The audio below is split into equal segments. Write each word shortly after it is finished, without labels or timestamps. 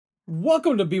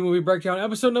Welcome to B-Movie Breakdown,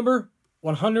 episode number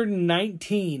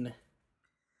 119.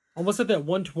 Almost at that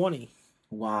 120.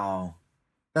 Wow.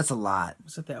 That's a lot.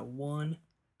 Almost at that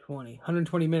 120.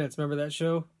 120 minutes, remember that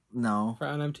show? No.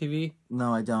 On MTV?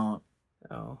 No, I don't.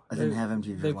 Oh. I didn't have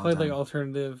MTV for They a long played time. like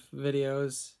alternative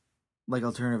videos. Like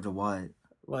alternative to what?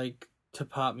 Like to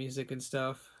pop music and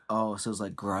stuff. Oh, so it's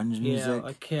like grunge music?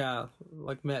 Like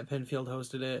Matt Pinfield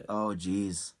hosted it. Oh,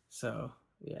 jeez. So,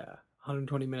 yeah.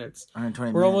 120 minutes.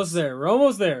 120 We're minutes. almost there. We're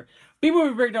almost there.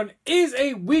 B-Movie Breakdown is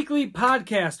a weekly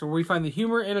podcast where we find the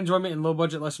humor and enjoyment in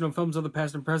low-budget, lesser-known films of the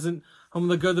past and present. Home of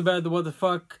the good, the bad, the what the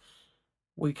fuck.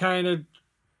 We didn't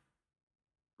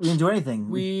do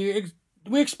anything. We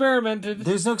experimented.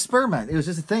 There's no experiment. It was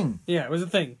just a thing. Yeah, it was a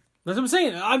thing. That's what I'm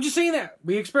saying. I'm just saying that.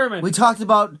 We experimented. We talked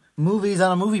about movies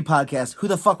on a movie podcast. Who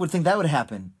the fuck would think that would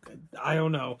happen? I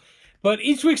don't know. But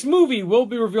each week's movie will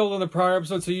be revealed in the prior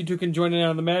episode, so you two can join in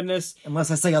on the madness.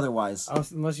 Unless I say otherwise.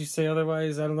 Unless you say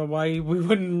otherwise, I don't know why we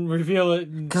wouldn't reveal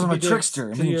it. Because I'm a trickster.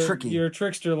 I'm being tricky. You're a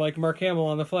trickster like Mark Hamill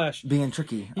on The Flash. Being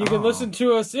tricky. You can listen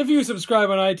to us if you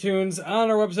subscribe on iTunes, on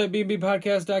our website,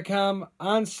 bnbpodcast.com,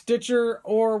 on Stitcher,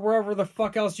 or wherever the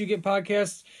fuck else you get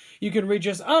podcasts. You can reach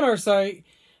us on our site,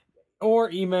 or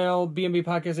email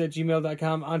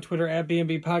bnbpodcast@gmail.com, on Twitter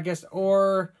 @bnbpodcast,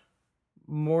 or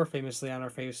more famously on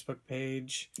our Facebook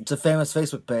page. It's a famous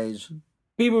Facebook page.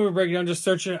 B-Movie Breakdown, just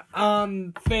search it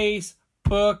on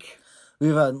Facebook. We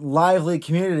have a lively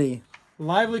community.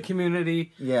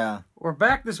 Yeah. We're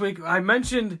back this week. I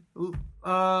mentioned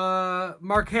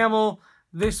Mark Hamill.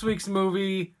 This week's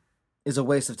movie is a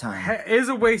waste of time. Is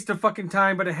a waste of fucking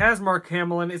time, but it has Mark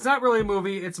Hamill in it. It's not really a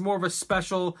movie. It's more of a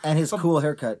special. And his cool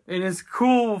haircut. And his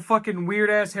cool fucking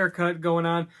weird-ass haircut going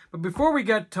on. But before we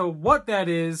get to what that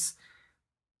is,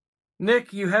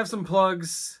 Nick, you have some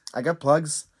plugs. I got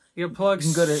plugs. You have plugs.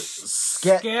 You can go to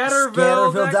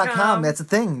Scatterville.com. That's a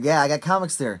thing. Yeah, I got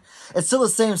comics there. It's still the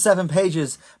same 7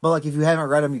 pages, but like if you haven't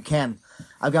read them, you can.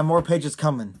 I've got more pages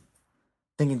coming.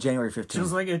 Thinking January 15th.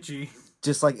 Just like Itchy.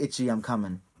 Just like Itchy, I'm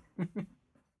coming.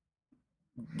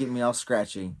 Get me all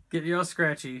scratchy. Get you all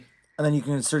scratchy. And then you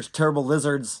can search Terrible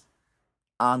Lizards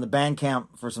on the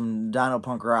Bandcamp for some Dino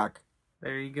Punk rock.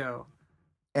 There you go.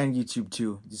 And YouTube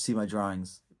too. You see my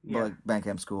drawings. Yeah. Like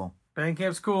Bandcamp School.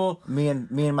 Bandcamp School. Me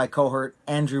and my cohort,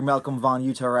 Andrew Malcolm Von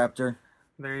Utah Raptor.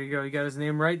 There you go. You got his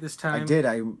name right this time. I did.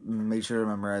 I made sure to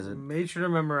memorize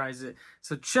it.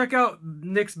 So check out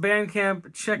Nick's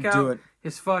Bandcamp. Check out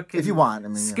his fucking... If you want. I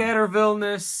mean,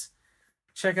 Scatterville-ness.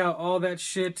 Check out all that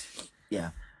shit.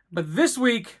 Yeah. But this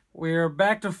week, we're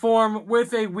back to form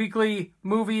with a weekly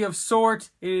movie of sort.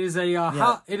 It is a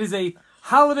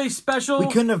holiday special.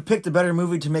 We couldn't have picked a better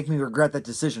movie to make me regret that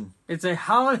decision. It's a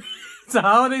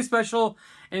holiday special,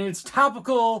 and it's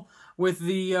topical with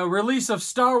the release of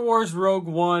Star Wars Rogue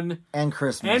One. And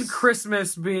Christmas. And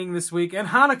Christmas being this week. And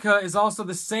Hanukkah is also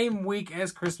the same week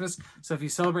as Christmas. So if you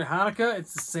celebrate Hanukkah,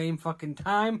 it's the same fucking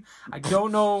time. I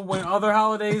don't know when other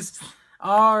holidays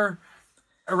are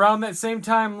around that same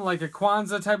time, like a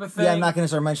Kwanzaa type of thing. Yeah, I'm not going to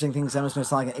start mentioning things. I'm just going to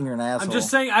sound like an ignorant asshole.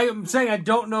 I'm saying I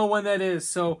don't know when that is.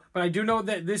 So, but I do know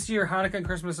that this year Hanukkah and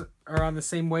Christmas are on the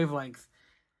same wavelength.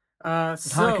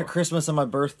 Hanukkah, Christmas, and my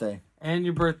birthday. And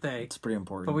your birthday. It's pretty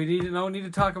important. But we don't need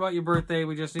to talk about your birthday.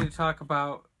 We just need to talk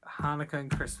about Hanukkah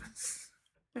and Christmas.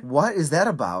 What is that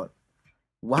about?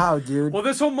 Wow, dude. Well,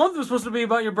 this whole month was supposed to be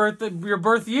about your birth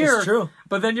year. It's true.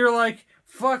 But then you're like,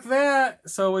 fuck that.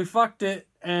 So we fucked it,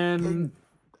 and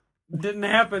it didn't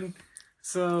happen.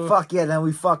 So fuck yeah, then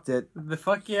we fucked it.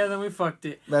 Then we fucked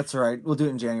it. That's right. We'll do it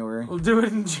in January. We'll do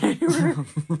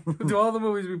all the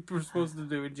movies we were supposed to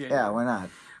do in January. Yeah, why not?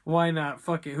 Why not?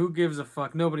 Fuck it. Who gives a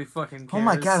fuck? Nobody fucking cares. Oh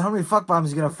my god, how many fuck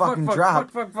bombs are you gonna fucking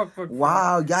drop? Fuck.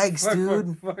 Wow, yikes,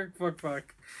 dude.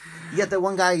 Fuck. You got that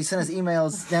one guy who sent us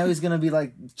emails. Now he's gonna be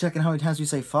like checking how many times we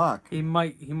say fuck. He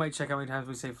might check how many times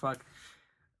we say fuck.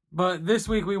 But this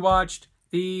week we watched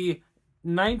the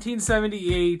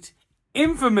 1978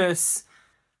 infamous,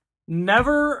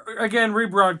 never again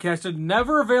rebroadcasted,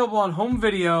 never available on home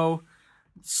video,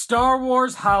 Star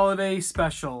Wars Holiday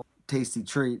Special. Tasty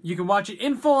treat. You can watch it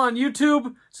in full on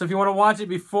YouTube, so if you want to watch it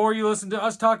before you listen to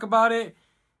us talk about it,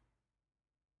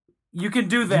 you can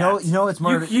do that. You know it's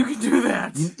murder. You can do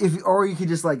that. Or you could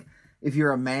just like, if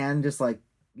you're a man, just like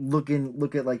look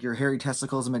at like your hairy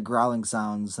testicles and make growling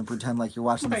sounds and pretend like you're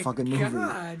watching the fucking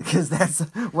movie. Because that's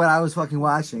what I was fucking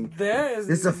watching.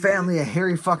 It's a family of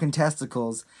hairy fucking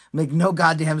testicles. Make no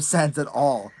goddamn sense at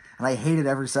all. And I hated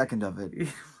every second of it.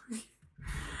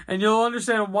 And you'll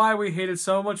understand why we hated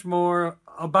so much more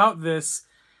about this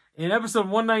in episode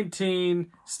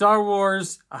 119, Star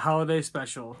Wars, a holiday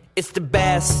special. It's the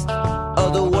best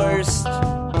of the worst.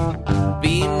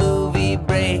 B-movie.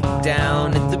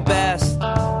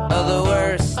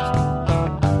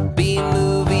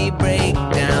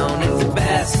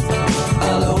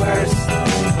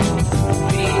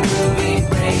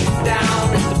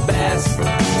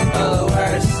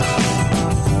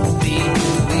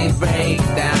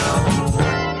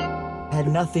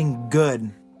 nothing good.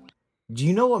 Do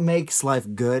you know what makes life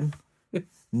good?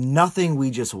 Nothing we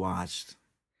just watched.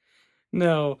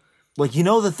 No. Like, you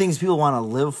know the things people want to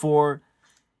live for?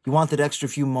 You want that extra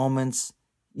few moments.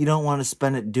 You don't want to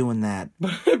spend it doing that.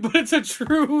 But it's a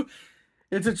true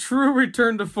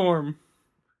return to form.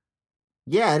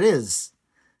 Yeah, it is.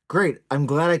 Great. I'm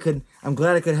glad I could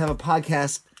have a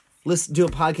podcast, do a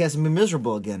podcast and be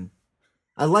miserable again.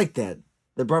 I like that.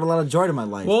 That brought a lot of joy to my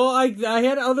life. Well, I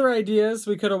had other ideas.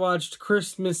 We could have watched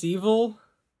Christmas Evil.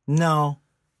 No.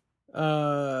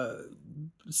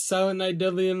 Silent Night,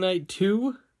 Deadly Night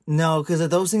 2. No, because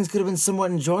those things could have been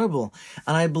somewhat enjoyable.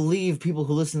 And I believe people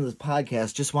who listen to this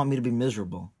podcast just want me to be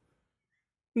miserable.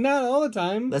 Not all the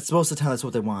time. That's most of the time that's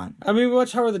what they want. I mean, we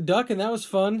watched Howard the Duck, and that was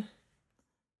fun.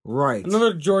 Right.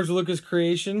 Another George Lucas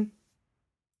creation.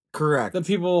 Correct. That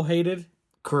people hated.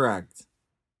 Correct.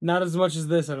 Not as much as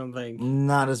this, I don't think.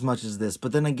 Not as much as this.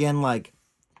 But then again, like,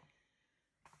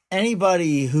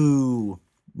 anybody who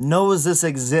knows this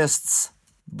exists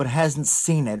but hasn't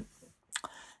seen it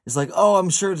is like, oh, I'm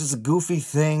sure it's just a goofy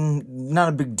thing. Not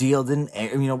a big deal. Didn't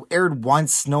air, aired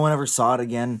once. No one ever saw it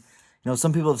again.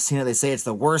 Some people have seen it. They say it's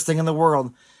the worst thing in the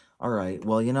world. All right.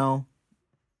 Well, There's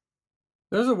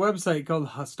a website called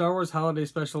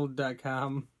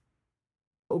StarWarsHolidaySpecial.com.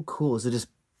 Oh, cool. Is it just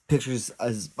pictures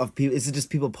of people? Is it just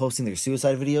people posting their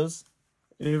suicide videos?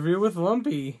 Interview with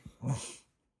Lumpy.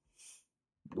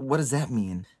 What does that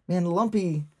mean? Man,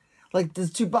 Lumpy,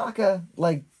 does Chewbacca,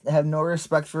 have no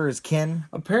respect for his kin?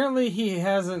 Apparently he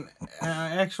has an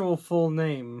actual full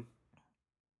name.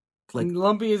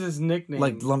 Lumpy is his nickname.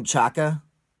 Like Lumpchaka?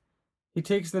 He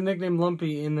takes the nickname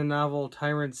Lumpy in the novel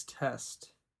Tyrant's Test.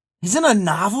 He's in a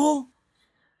novel?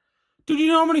 Dude, you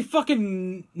know how many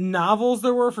fucking novels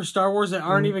there were for Star Wars that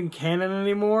aren't even canon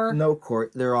anymore? No,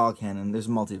 Court. They're all canon. There's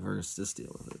multiverse. Just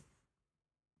deal with it.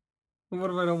 What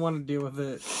if I don't want to deal with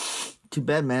it? Too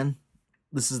bad, man.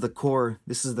 This is the core.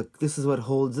 This is the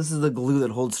glue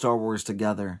that holds Star Wars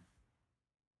together.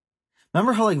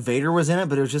 Remember how Vader was in it,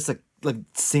 but it was just a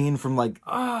scene from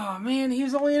oh man, he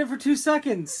was only in it for 2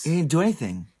 seconds. He didn't do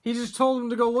anything. He just told him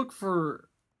to go look for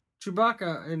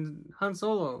Chewbacca and Han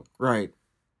Solo. Right.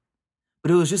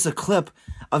 But it was just a clip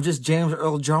of just James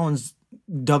Earl Jones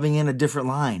dubbing in a different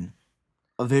line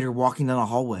of Vader walking down a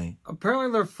hallway.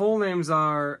 Apparently their full names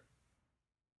are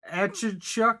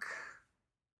Achichuk,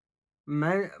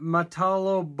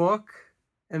 Matalo Book,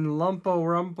 and Lumpa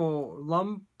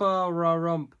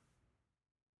Rump.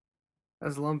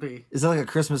 That's Lumpy. Is that like a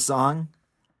Christmas song?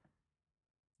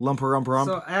 Lumpa Rump Rump?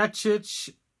 So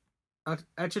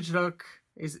Achichuk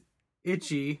is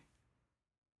Itchy.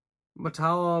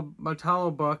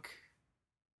 Matalo Book.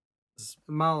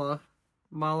 Mala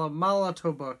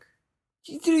Tobuk.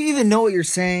 Do you even know what you're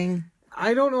saying?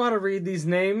 I don't know how to read these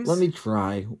names. Let me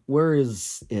try. Where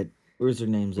is it? Where's their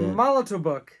names at?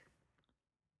 Malatobuk.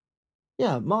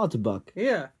 Yeah, Malatobuk.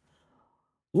 Yeah.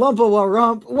 Lumpa wa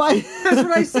rump. Why? That's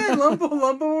what I said. Lumpa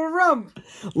wa rump.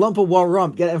 Lumpa wa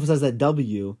rump. Gotta emphasize that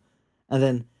W. And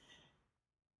then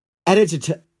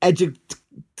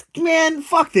man,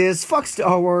 fuck this. Fuck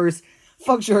Star Wars.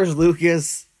 Fuck George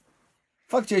Lucas.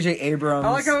 Fuck J.J. Abrams.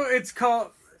 I like how it's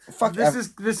called. Fuck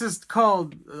this is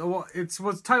called. It's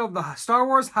what's titled the Star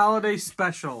Wars Holiday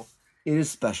Special. It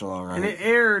is special, all right. And it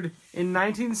aired in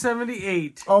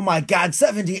 1978. Oh my God,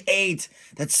 78!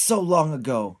 That's so long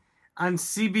ago. On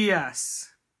CBS.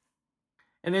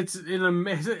 And it's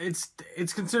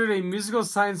considered a musical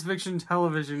science fiction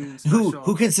television special.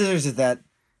 Who considers it that?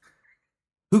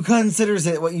 Who considers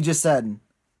it what you just said?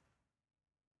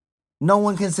 No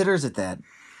one considers it that.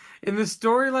 In the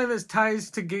storyline that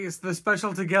ties the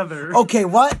special together. Okay,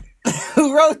 what?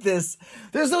 Who wrote this?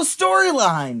 There's no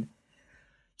storyline.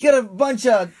 You got a bunch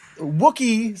of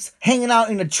Wookiees hanging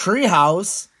out in a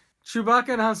treehouse. Chewbacca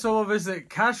and Han Solo visit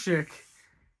Kashyyyk,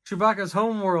 Chewbacca's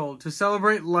homeworld, to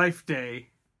celebrate Life Day.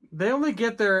 They only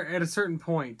get there at a certain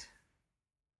point.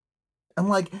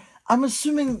 I'm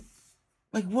assuming,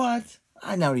 what?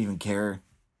 I don't even care.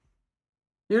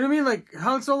 You know what I mean?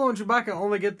 Han Solo and Chewbacca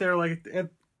only get there,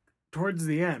 towards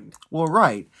the end. Well,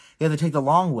 right. They have to take the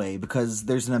long way because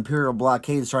there's an Imperial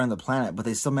blockade surrounding the planet, but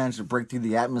they still manage to break through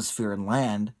the atmosphere and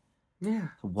land. Yeah.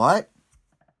 What?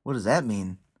 What does that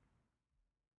mean?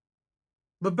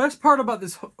 The best part about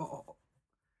this...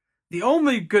 The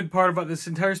only good part about this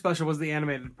entire special was the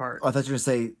animated part. Oh, I thought you were going to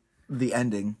say the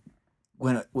ending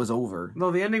when it was over.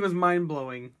 No, the ending was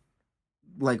mind-blowing.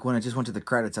 When it just went to the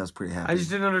credits, I was pretty happy. I just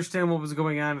didn't understand what was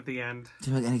going on at the end.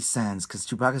 Didn't make any sense because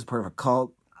Chewbacca's part of a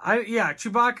cult.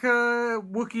 Chewbacca,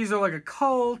 Wookiees are like a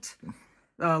cult.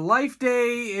 Life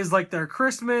Day is like their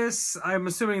Christmas. I'm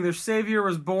assuming their savior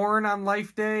was born on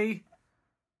Life Day.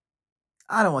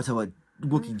 I don't want to talk about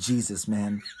Wookiee Jesus,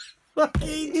 man.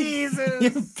 Wookiee Jesus!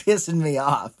 You're pissing me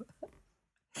off.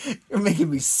 You're making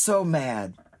me so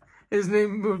mad. His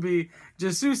name would be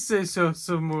Jesus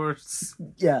Sosomors.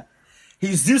 Yeah.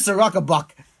 He's Zeus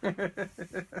Rockabok. And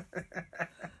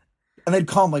they'd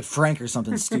call him like Frank or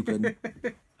something stupid.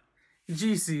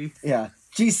 GC. Yeah.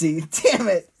 GC. Damn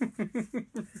it.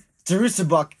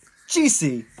 Jerusabuk.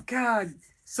 GC. God.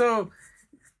 So,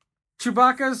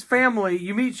 Chewbacca's family,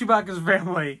 you meet Chewbacca's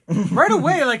family. Right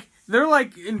away, like, they're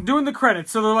like doing the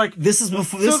credits. So they're like... This is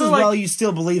before. This is like, while you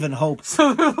still believe in hope.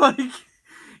 So they're like,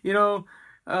 you know,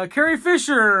 Carrie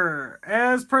Fisher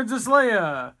as Princess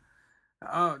Leia.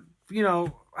 You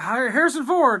know, Harrison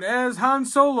Ford as Han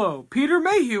Solo. Peter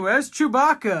Mayhew as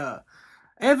Chewbacca.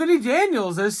 Anthony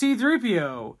Daniels as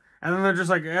C-3PO. And then they're just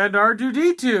like, and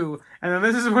R2-D2. And then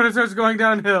this is when it starts going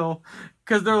downhill.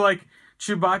 Because they're like,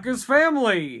 Chewbacca's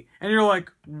family. And you're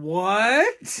like,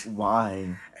 what?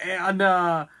 Why?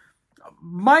 And,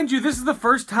 mind you, this is the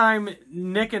first time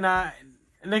Nick and I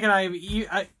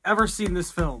have ever seen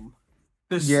this film.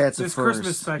 It's this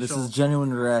Christmas special. This is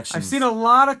genuine reaction. I've seen a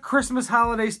lot of Christmas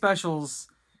holiday specials.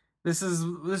 This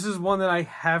is one that I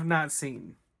have not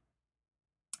seen.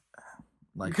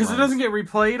 Because it doesn't get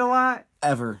replayed a lot.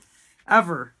 Ever.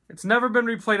 It's never been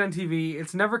replayed on TV.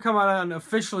 It's never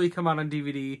officially come out on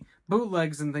DVD,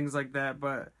 bootlegs and things like that.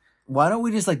 But why don't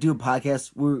we just like do a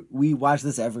podcast where we watch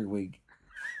this every week?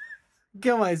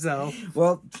 Kill myself.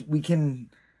 Well, we can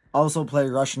also play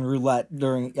Russian roulette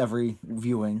during every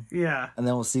viewing. Yeah. And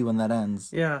then we'll see when that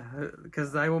ends. Yeah,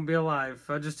 because I won't be alive.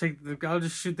 I'll just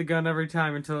shoot the gun every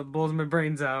time until it blows my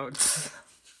brains out.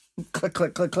 Click,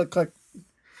 click, click, click, click.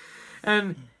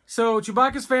 And so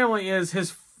Chewbacca's family is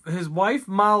his wife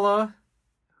Mala,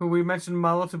 who we mentioned,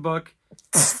 Mala Tabuk.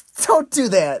 Don't do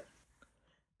that.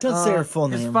 Don't say her full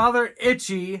name. His father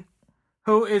Itchy,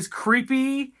 who is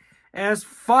creepy as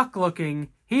fuck looking.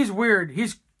 He's weird.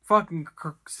 He's fucking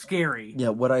scary. Yeah,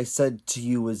 what I said to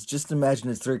you was just imagine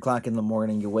it's 3 o'clock in the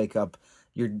morning. You wake up,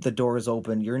 the door is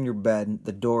open. You're in your bed.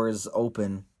 The door is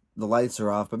open. The lights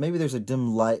are off, but maybe there's a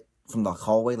dim light from the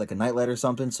hallway, like a nightlight or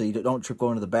something, so you don't trip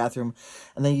going to the bathroom.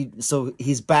 And then so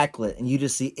he's backlit, and you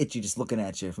just see Itchy just looking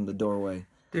at you from the doorway.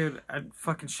 Dude, I'd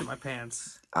fucking shit my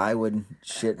pants. I would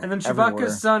shit. And then Chewbacca's everywhere.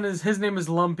 son his name is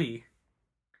Lumpy.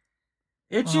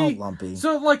 Itchy. Oh, Lumpy.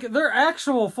 So like their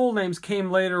actual full names came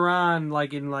later on,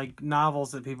 like in like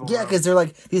novels that people. Yeah, because they're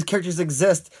like these characters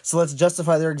exist, so let's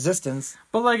justify their existence.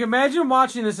 But like, imagine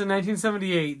watching this in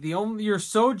 1978. You're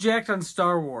so jacked on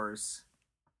Star Wars.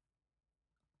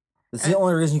 It's the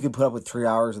only reason you could put up with 3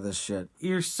 hours of this shit.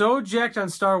 You're so jacked on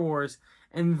Star Wars,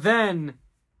 and then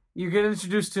you get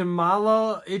introduced to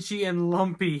Mala, Itchy, and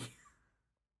Lumpy.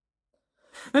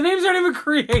 The names aren't even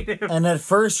creative. And at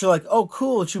first you're like, oh,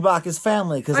 cool, Chewbacca's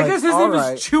family. Because I guess his name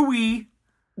is Chewie.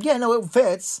 Yeah, no, it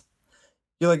fits.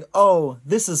 You're like, oh,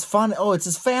 this is fun. Oh, it's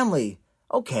his family.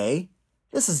 Okay,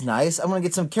 this is nice. I'm going to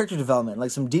get some character development,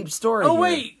 like some deep story. Oh,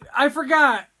 wait, I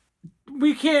forgot.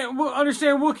 We can't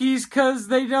understand Wookiees because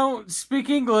they don't speak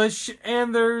English,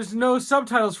 and there's no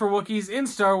subtitles for Wookiees in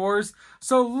Star Wars.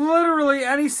 So literally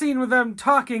any scene with them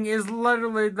talking is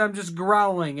literally them just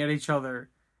growling at each other.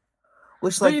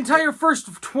 Which, the entire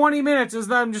first 20 minutes is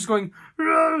them just going.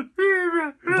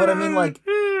 But I mean, like,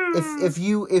 if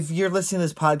you're listening to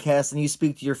this podcast and you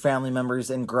speak to your family members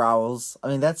in growls, I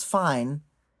mean that's fine.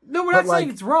 No, we're not saying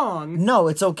it's wrong. No,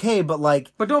 it's okay, but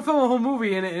like... But don't film a whole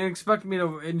movie in it and expect me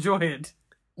to enjoy it.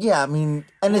 Yeah, I mean...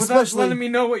 And without especially... letting me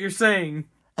know what you're saying.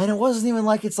 And it wasn't even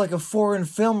like it's like a foreign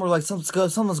film where like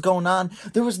something's going on.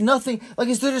 There was nothing... Like,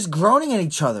 they're just groaning at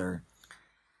each other.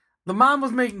 The mom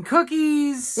was making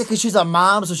cookies. Yeah, because she's a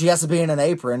mom, so she has to be in an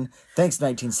apron. Thanks,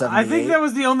 1978. I think that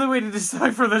was the only way to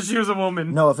decipher that she was a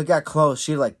woman. No, if it got close,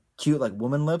 she had like cute like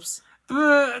woman lips.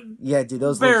 Yeah, dude,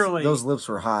 those lips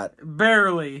were hot.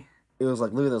 Barely. It was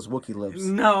like, look at those Wookiee lips.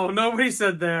 No, nobody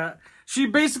said that. She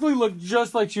basically looked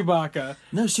just like Chewbacca.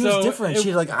 No, she was different. She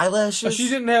had like eyelashes. She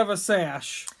didn't have a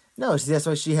sash. No, that's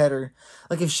why she had her...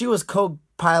 Like, if she was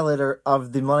co-pilot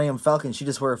of the Millennium Falcon, she'd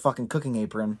just wear a fucking cooking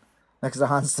apron next to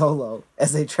Han Solo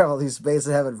as they travel through space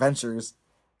and have adventures.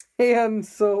 Han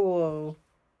Solo.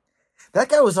 That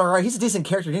guy was alright. He's a decent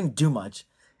character. He didn't do much.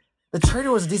 The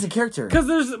traitor was a decent character. Because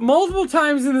there's multiple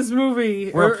times in this movie,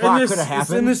 where a plot could have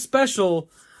happened. In this special,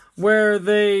 where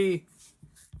they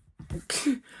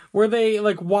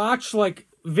like watch like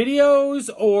videos,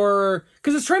 or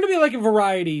because it's trying to be like a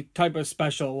variety type of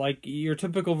special, like your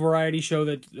typical variety show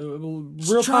that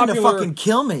real trying popular to fucking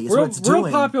kill me. Is what it's doing.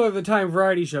 Real popular at the time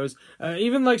variety shows.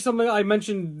 Even like something I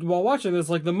mentioned while watching this,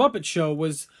 like the Muppet Show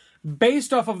was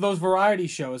based off of those variety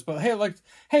shows. But hey,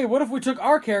 what if we took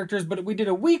our characters, but we did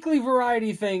a weekly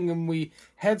variety thing, and we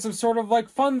had some sort of like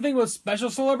fun thing with special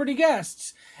celebrity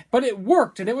guests, but it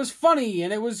worked, and it was funny,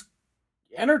 and it was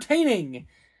entertaining.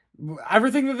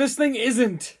 Everything that this thing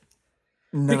isn't.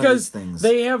 Because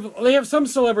they have some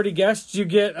celebrity guests. You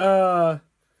get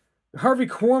Harvey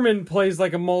Korman plays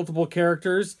like a multiple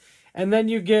characters, and then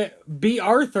you get Bea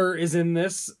Arthur is in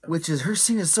this, which is her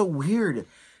scene is so weird.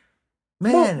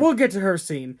 Man, we'll get to her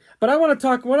scene, but what I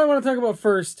want to talk about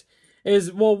first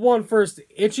is first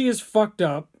Itchy is fucked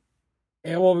up,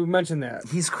 and we mentioned that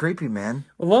he's creepy, man.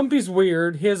 Lumpy's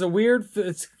weird. He has a weird.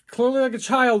 It's clearly like a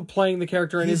child playing the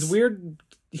character, and his weird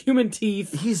human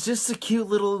teeth. He's just a cute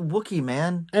little Wookiee,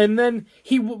 man. And then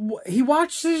he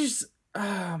watches.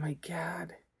 Oh my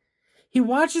god, he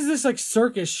watches this like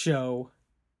circus show.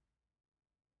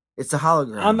 It's a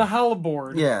hologram on the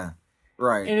holoboard. Yeah,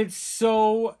 right. And it's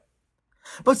so.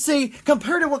 But see,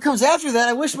 compared to what comes after that,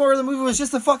 I wish more of the movie was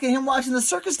just the fucking him watching the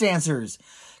circus dancers,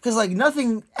 because like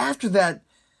nothing after that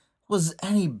was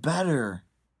any better.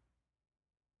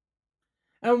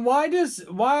 And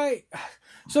why?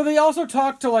 So they also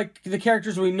talk to like the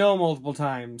characters we know multiple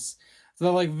times.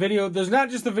 So like there's not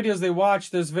just the videos they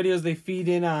watch, there's videos they feed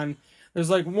in on.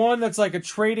 There's like one that's like a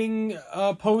trading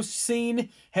post scene.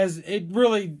 It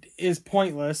really is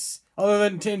pointless, other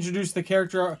than to introduce the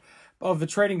character of the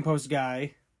trading post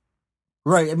guy.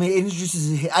 Right, I mean, it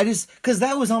introduces. Because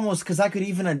that was almost, because I could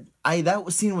even,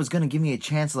 that scene was going to give me a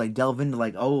chance to like delve into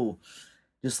like,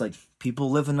 just like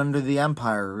people living under the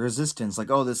Empire, Resistance. Like,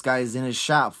 this guy's in his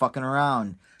shop fucking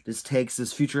around. Just takes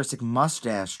this futuristic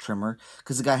mustache trimmer,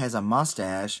 because the guy has a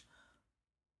mustache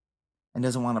and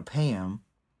doesn't want to pay him.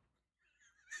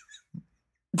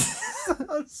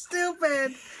 So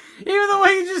stupid. Even the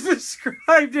way you just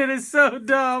described it is so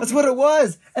dumb. That's what it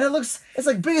was. And it's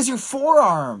like big as your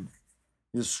forearm.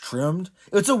 It's trimmed.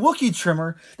 It's a Wookiee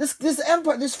trimmer.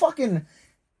 This fucking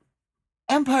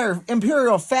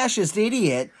Imperial fascist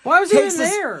idiot. Why was he in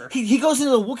there? He goes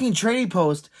into the Wookiee trading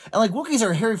post, and like Wookiees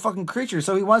are hairy fucking creatures,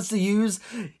 so he wants to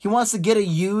get a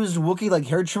used Wookiee like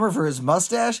hair trimmer for his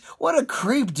mustache. What a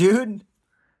creep, dude.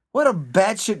 What a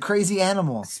batshit crazy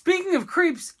animal. Speaking of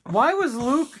creeps, why was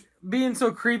Luke being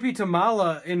so creepy to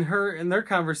Mala in their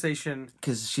conversation?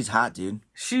 Because she's hot, dude.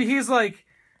 She's freaking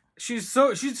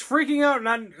out,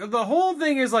 and the whole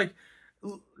thing is like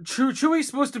Chewie's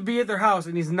supposed to be at their house,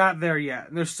 and he's not there yet,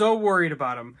 and they're so worried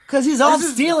about him because he's all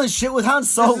stealing shit with Han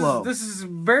Solo. This is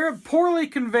very poorly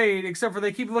conveyed, except for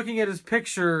they keep looking at his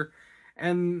picture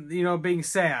and being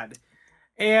sad,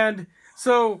 and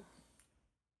so.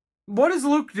 What does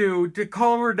Luke do to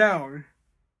calm her down?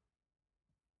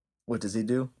 What does he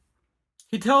do?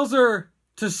 He tells her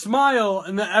to smile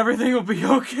and that everything will be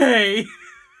okay.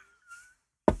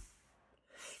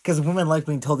 Because women like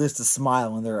being told this to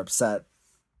smile when they're upset.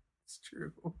 It's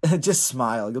true. Just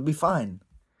smile. You'll be fine.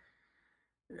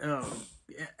 Oh.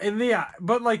 And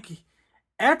but like,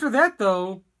 after that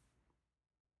though,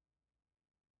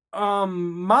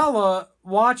 Mala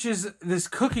watches this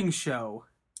cooking show.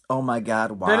 Oh my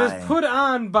god, why? That is put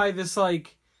on by this,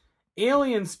 like,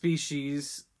 alien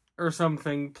species or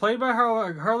something, played by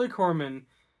Harley Korman,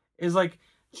 is like,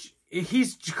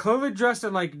 he's clearly dressed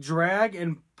in, like, drag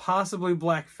and possibly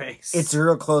blackface. It's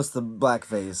real close to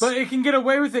blackface. But it can get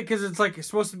away with it because it's, like, it's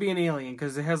supposed to be an alien,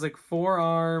 because it has, like, 4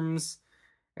 arms.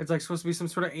 It's, like, supposed to be some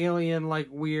sort of alien, like,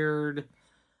 weird...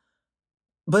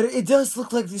 But it does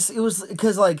look like this. It was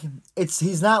because like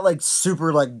he's not like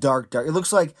super like dark. It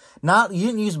looks like you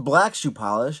didn't use black shoe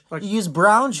polish. Like, you used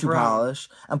brown shoe polish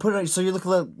and put it so you look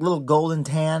like a little golden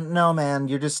tan. No man,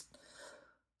 you're just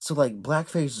so like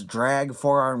blackface drag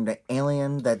 4-armed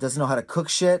alien that doesn't know how to cook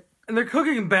shit. And they're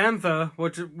cooking bantha,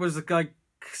 which was like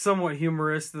somewhat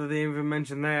humorous that they even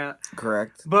mentioned that.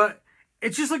 Correct. But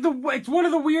it's just like it's one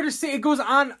of the weirdest scenes. It goes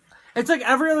on. It's like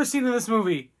every other scene in this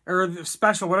movie. Or the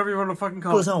special, whatever you want to fucking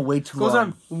call it. Goes on way too long. Goes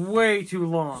on way too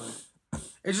long.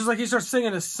 It's just like he starts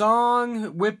singing a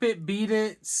song, whip it, beat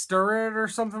it, stir it, or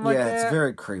something like that. Yeah, it's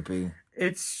very creepy.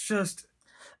 It's just...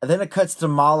 And then it cuts to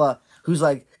Mala, who's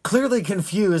like clearly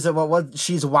confused about what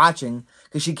she's watching,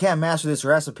 because she can't master this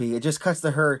recipe. It just cuts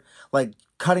to her like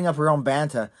cutting up her own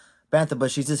bantha, but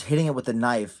she's just hitting it with a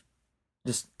knife.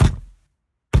 Just...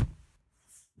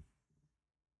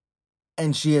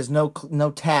 And she has no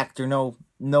tact or no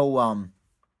she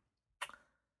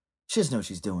doesn't know what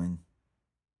she's doing.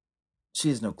 She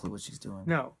has no clue what she's doing.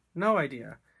 No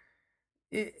idea.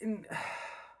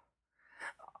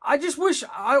 I just wish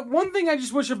one thing I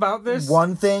just wish about this.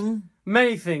 One thing?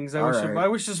 Many things I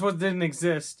wish this didn't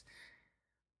exist.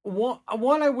 One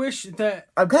I wish that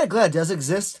I'm kind of glad it does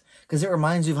exist, Because it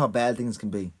reminds you of how bad things can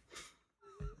be.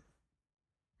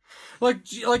 Like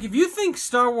if you think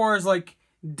Star Wars like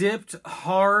dipped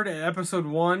hard at Episode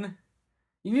 1,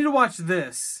 you need to watch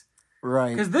this.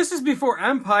 Right. Because this is before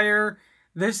Empire.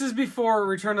 This is before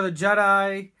Return of the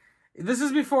Jedi. This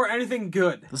is before anything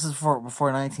good. This is before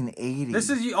 1980. This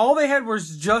is all they had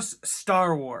was just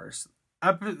Star Wars.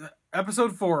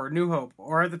 Episode 4, New Hope.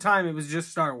 Or at the time, it was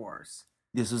just Star Wars.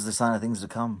 This was the sign of things to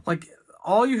come. Like,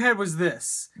 all you had was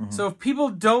this. Mm-hmm. So if people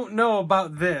don't know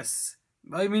about this,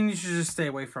 I mean, you should just stay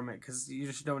away from it, because you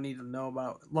just don't need to know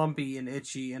about Lumpy and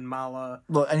Itchy and Mala.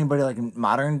 Well, anybody like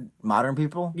modern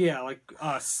people? Yeah, like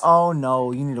us. Oh,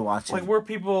 no, you need to watch it. Like, we're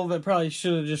people that probably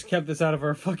should have just kept this out of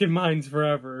our fucking minds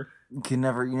forever. You're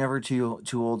never too old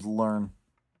to learn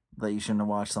that you shouldn't have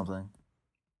watched something.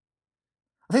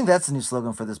 I think that's the new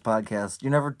slogan for this podcast.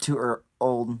 You're never too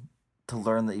old to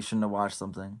learn that you shouldn't have watched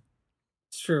something.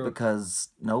 It's true. Because,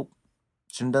 nope.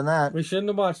 Shouldn't have done that. We shouldn't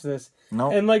have watched this.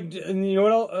 Nope. And you know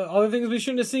what? Other things we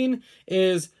shouldn't have seen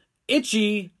is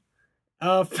Itchy,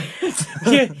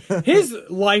 his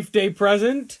Life Day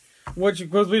present, which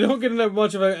because we don't get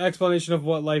much of an explanation of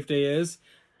what Life Day is.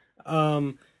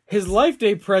 His Life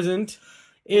Day present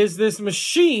is this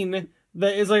machine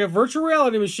that is like a virtual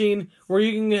reality machine where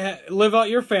you can live out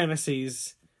your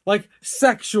fantasies, like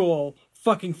sexual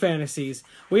fucking fantasies.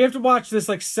 We have to watch this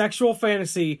like sexual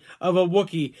fantasy of a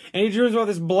Wookiee, and he dreams about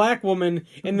this black woman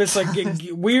in this like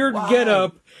weird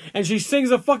getup, and she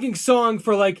sings a fucking song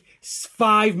for like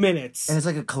 5 minutes. And it's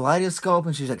like a kaleidoscope,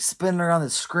 and she's like spinning around the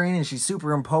screen, and she's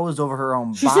superimposed over her own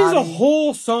body. She sings a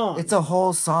whole song. It's a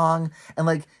whole song, and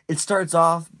like it starts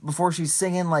off before she's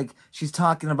singing, like she's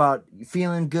talking about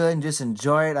feeling good and just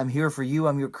enjoy it. I'm here for you.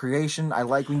 I'm your creation. I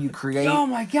like when you create. Oh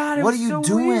my god! What are you so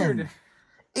doing? Weird.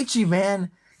 Itchy,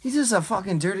 man, he's just a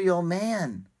fucking dirty old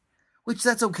man. Which,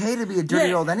 that's okay to be a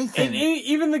dirty old anything. And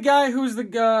even the guy who's the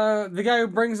guy who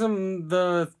brings them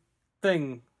the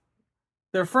thing,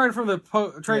 their friend from the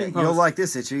trading post. You'll like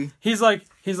this, Itchy. He's like,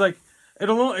 it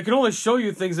can only show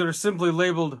you things that are simply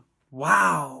labeled,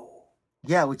 wow.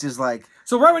 Yeah, which is like...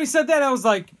 So right when he said that, I was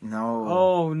like... No.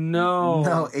 Oh, no.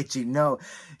 No, Itchy, no.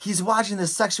 He's watching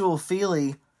this sexual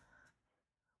feely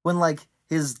when, like...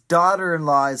 His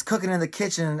daughter-in-law is cooking in the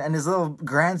kitchen, and his little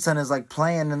grandson is like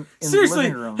playing in the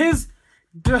living room.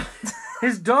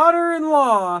 His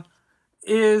daughter-in-law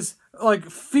is like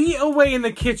feet away in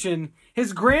the kitchen.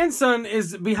 His grandson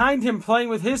is behind him playing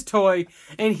with his toy,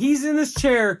 and he's in this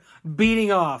chair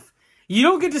beating off. You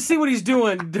don't get to see what he's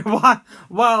doing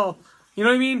while you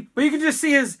know what I mean? But you can just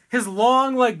see his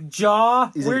long like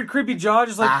jaw, weird creepy jaw,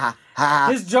 just like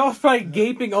his jaw's probably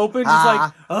gaping open, just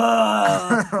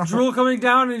like drool coming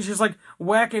down, and he's just like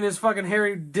whacking his fucking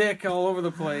hairy dick all over the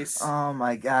place. Oh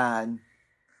my god.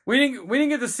 We didn't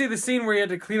get to see the scene where he had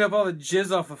to clean up all the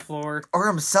jizz off the floor. Or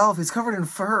himself, he's covered in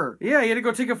fur. Yeah, he had to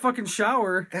go take a fucking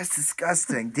shower. That's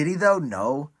disgusting. Did he though?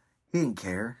 No. He didn't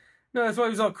care. No, that's why he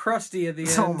was all crusty at the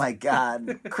end. Oh my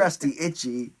god. Crusty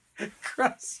Itchy.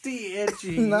 Crusty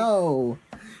Itchy. No.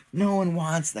 No one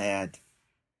wants that.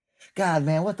 God,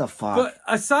 man, what the fuck? But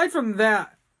aside from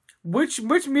that, which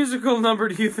musical number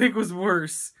do you think was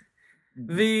worse?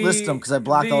 List them, because I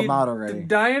blocked all them out already. The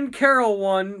Diane Carroll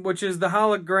one, which is the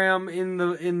hologram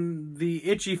in the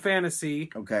Itchy fantasy.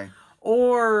 Okay.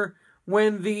 Or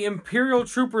when the Imperial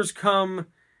troopers come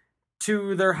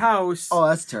to their house. Oh,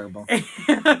 that's terrible.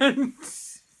 And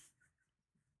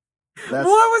what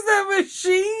was that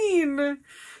machine?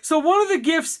 So one of the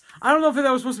gifts, I don't know if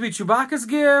that was supposed to be Chewbacca's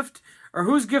gift or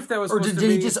whose gift that was supposed to be. Or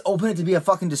did he just open it to be a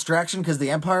fucking distraction because the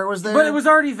Empire was there? But it was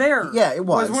already there. Yeah, it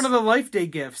was. It was one of the Life Day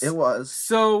gifts. It was.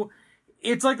 So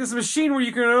it's like this machine where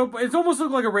you can open. It almost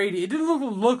looked like a radio. It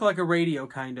didn't look like a radio,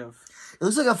 kind of. It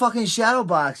looks like a fucking shadow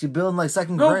box you build in like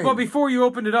second grade. No, but before you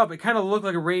opened it up, it kind of looked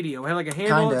like a radio. It had like a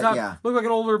handle on the top. Yeah. Looked like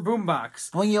an older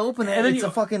boombox. When you open it, it's a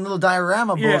fucking little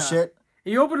diorama bullshit.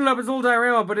 You open it up, it's a little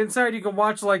diorama, but inside you can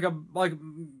watch like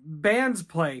bands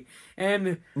play.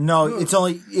 And no, it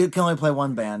can only play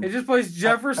one band. It just plays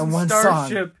Jefferson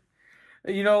Starship.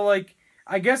 Song. You know, like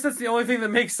I guess that's the only thing that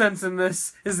makes sense in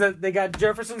this is that they got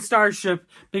Jefferson Starship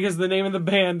because the name of the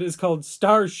band is called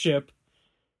Starship.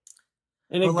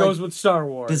 And it goes with Star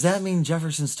Wars. Does that mean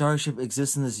Jefferson Starship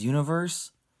exists in this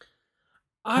universe?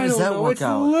 I don't know. It's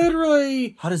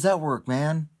literally... How does that work,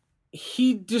 man?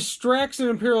 He distracts an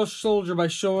Imperial soldier by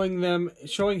showing him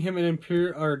an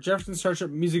Imperial or Jefferson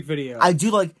Starship music video. I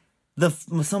do like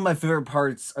some of my favorite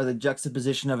parts are the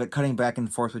juxtaposition of it cutting back and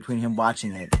forth between him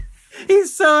watching it.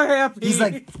 He's so happy. He's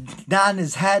like nodding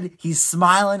his head. He's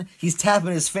smiling. He's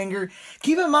tapping his finger.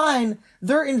 Keep in mind,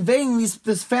 they're invading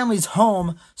this family's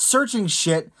home, searching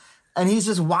shit. And he's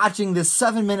just watching this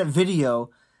 7-minute video,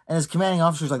 and his commanding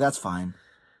officer's like, that's fine.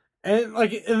 And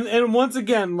and once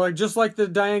again, like just like the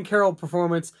Diahann Carroll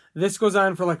performance, this goes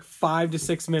on for like 5 to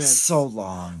 6 minutes. So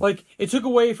long. Like it took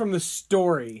away from the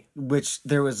story, which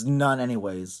there was none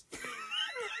anyways.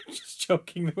 Just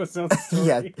joking, there was no story.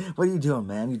 Yeah, what are you doing,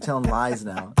 man? You're telling lies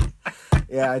now.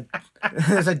 Yeah,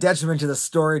 there's a detriment to the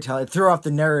storytelling. It threw off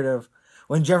the narrative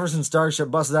when Jefferson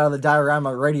Starship busted out of the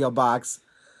diorama radio box,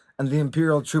 and the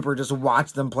Imperial Trooper just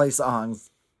watched them play songs.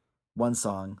 One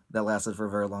song that lasted for a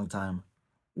very long time.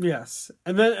 Yes.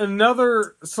 And then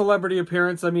another celebrity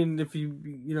appearance. I mean, if you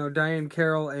know, Diahann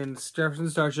Carroll and Jefferson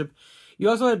Starship. You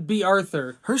also had Bea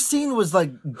Arthur. Her scene was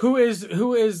like... Who is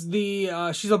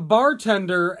the... she's a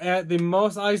bartender at the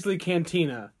Mos Eisley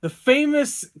Cantina. The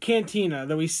famous cantina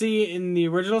that we see in the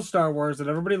original Star Wars that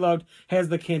everybody loved has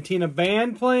the Cantina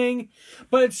band playing.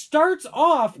 But it starts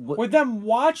off with them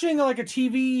watching like a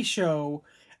TV show,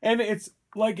 and it's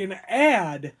like an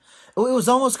ad. It was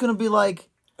almost going to be like...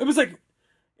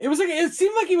 It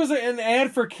seemed like it was an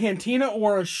ad for Cantina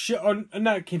or a show,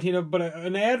 not Cantina, but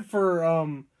an ad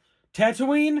for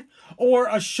Tatooine or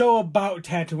a show about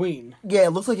Tatooine. Yeah,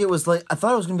 it looked like it was like, I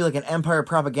thought it was going to be like an Empire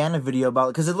propaganda video about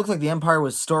it, because it looked like the Empire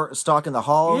was stalking the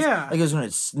halls. Yeah. Like it was going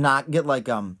to not get like,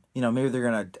 maybe they're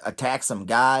going to attack some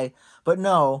guy. But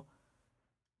no,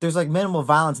 there's like minimal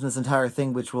violence in this entire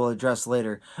thing, which we'll address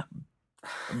later.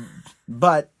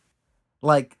 But,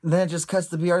 like, then it just cuts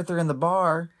to Bea Arthur in the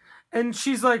bar. And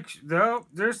she's like, oh,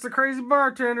 there's the crazy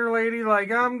bartender lady. Like,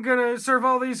 I'm going to serve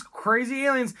all these crazy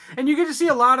aliens. And you get to see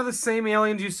a lot of the same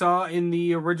aliens you saw in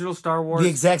the original Star Wars. The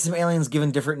exact same aliens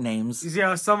given different names.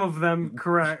 Yeah, some of them,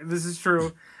 correct. This is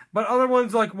true. But other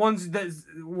ones, like ones that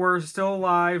were still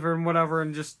alive or whatever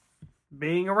and just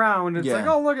being around. It's like,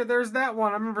 oh, look, there's that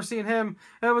one. I remember seeing him.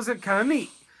 That was kind of neat.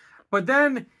 But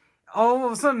then... all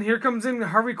of a sudden, here comes in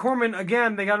Harvey Korman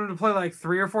again. They got him to play like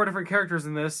 3 or 4 different characters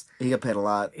in this. He got paid a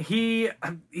lot. I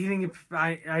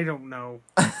don't know.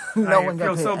 No I one got paid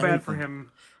feel so anything. bad for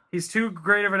him. He's too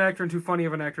great of an actor and too funny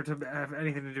of an actor to have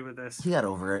anything to do with this. He got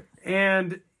over it.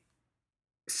 And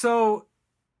so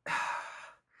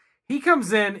he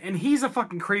comes in and he's a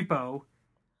fucking creepo.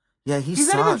 Yeah,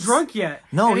 he's not even drunk yet.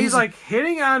 No, and he's like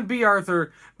hitting on Bea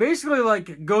Arthur. Basically,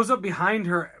 like goes up behind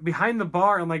the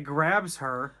bar, and like grabs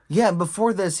her. Yeah,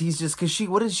 before this, he's just because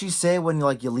what did she say when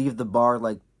like you leave the bar?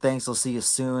 Like, thanks, I'll see you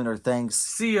soon, or thanks,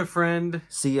 see ya, friend.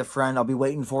 See ya, friend. I'll be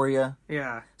waiting for you.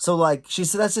 Yeah. So like she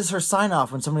said, that's just her sign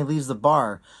off when somebody leaves the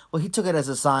bar. Well, he took it as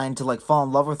a sign to like fall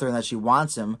in love with her and that she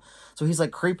wants him. So he's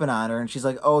like creeping on her, and she's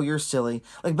like, "Oh, you're silly."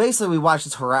 Like basically, we watch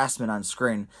this harassment on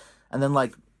screen, and then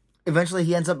like. Eventually,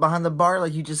 he ends up behind the bar,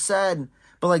 like you just said.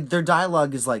 But, like, their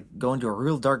dialogue is, like, going to a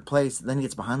real dark place. Then he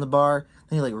gets behind the bar.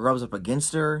 Then he, like, rubs up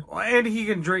against her. And he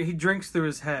can drink. He drinks through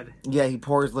his head. Yeah, he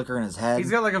pours liquor in his head.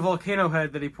 He's got, like, a volcano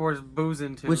head that he pours booze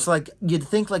into. Which, like, you'd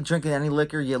think, like, drinking any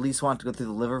liquor, you at least want to go through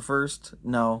the liver first.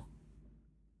 No.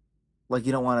 Like,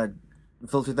 you don't want to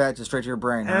filter that just straight to your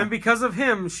brain, And because of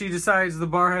him, she decides the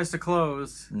bar has to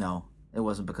close. No, it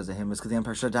wasn't because of him. It's because the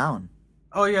Empire shut down.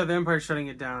 Oh, yeah, the Empire's shutting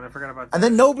it down. I forgot about that. And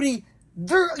then nobody...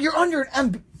 You're under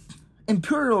an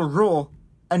imperial rule,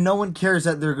 and no one cares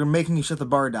that they're making you shut the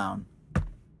bar down.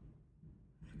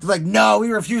 They're like, no,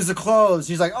 we refuse to close.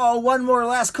 She's like, oh, one more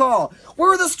last call.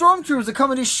 Where are the stormtroopers that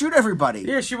come and just shoot everybody?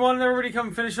 Yeah, she wanted everybody to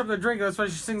come finish up their drink. That's why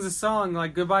she sings a song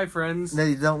like, goodbye, friends.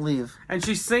 They don't leave. And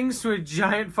she sings to a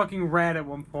giant fucking rat at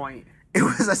one point. It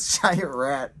was a giant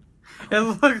rat. It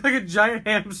looked like a giant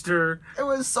hamster. It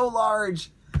was so large.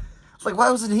 Like,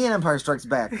 why wasn't he in Empire Strikes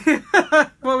Back?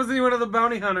 Why wasn't he one of the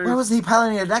bounty hunters? Why wasn't he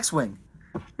piloting an X-Wing?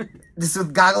 Just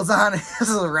with goggles on, this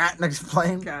is a rat next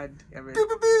plane. God damn it. Boo,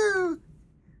 boo, boo.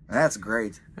 That's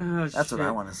great. Oh, That's shit. what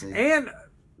I want to see. And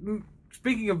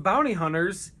speaking of bounty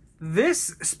hunters,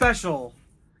 this special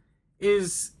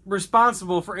is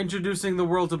responsible for introducing the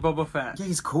world to Boba Fett. Yeah,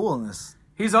 he's cool in this.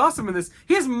 He's awesome in this.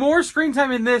 He has more screen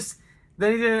time in this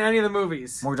than he did in any of the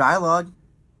movies. More dialogue.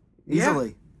 Easily.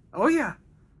 Yeah. Oh, yeah.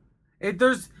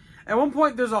 At one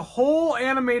point, there's a whole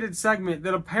animated segment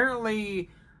that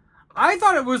apparently... I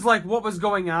thought it was like what was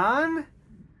going on,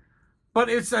 but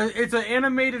it's an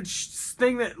animated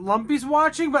thing that Lumpy's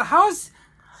watching. But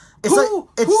who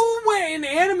went and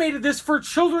animated this for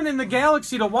children in the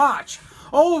galaxy to watch?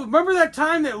 Oh, remember that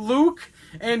time that Luke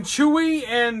and Chewie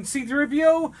and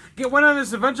C-3PO went on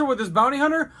this adventure with this bounty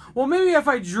hunter? Well, maybe if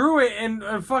I drew it and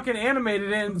fucking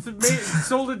animated it and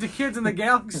sold it to kids in the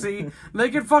galaxy, they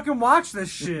could fucking watch this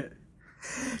shit.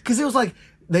 Because it was like,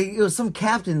 it was some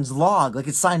captain's log. Like,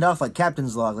 it signed off like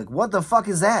captain's log. Like, what the fuck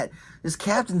is that? This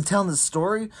captain's telling this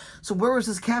story? So where was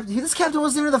this captain? This captain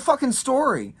wasn't even in the fucking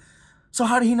story. So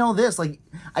how did he know this? Like,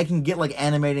 I can get, like,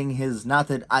 animating his... Not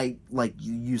that I... Like,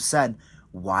 you said,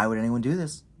 why would anyone do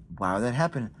this? Why would that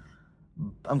happen?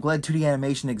 I'm glad 2D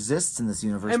animation exists in this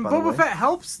universe, and by the way. And Boba Fett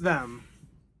helps them.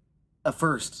 At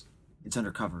first, it's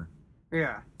undercover.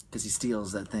 Yeah. Because he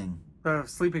steals that thing. The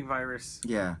sleeping virus.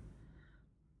 Yeah.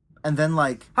 And then,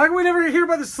 like... How can we never hear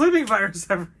about the sleeping virus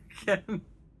ever again?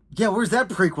 Yeah, where's that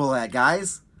prequel at,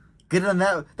 guys? Get on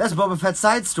that. That's Boba Fett's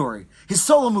side story. His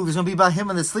solo movie's gonna be about him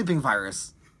and the sleeping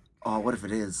virus. Oh, what if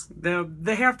it is?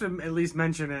 They have to at least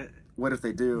mention it. What if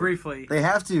they do? Briefly. They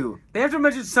have to. They have to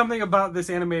mention something about this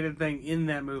animated thing in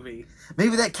that movie.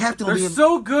 Maybe that captain will be... They're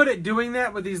so good at doing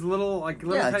that with these little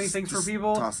tiny things for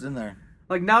people. Toss it in there.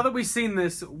 Like, now that we've seen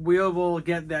this, we will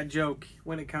get that joke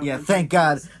when it comes. Yeah, thank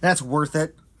God. That's worth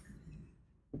it.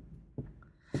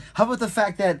 How about the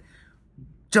fact that,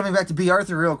 jumping back to B.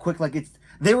 Arthur real quick, like,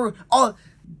 they were all...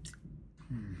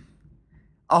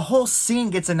 A whole scene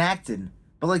gets enacted.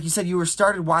 But like you said, you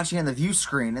started watching it on the view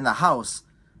screen in the house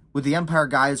with the Empire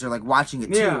guys are like watching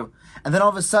it too. Yeah. And then all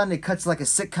of a sudden it cuts like a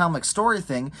sitcom like story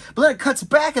thing. But then it cuts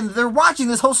back and they're watching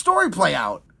this whole story play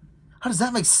out. How does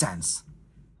that make sense?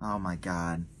 Oh my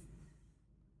God.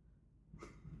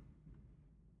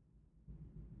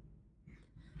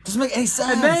 Doesn't make any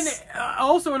sense. And then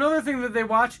also another thing that they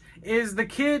watch is the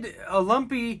kid,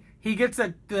 Lumpy, he gets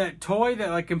that toy,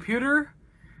 that like computer,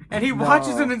 and he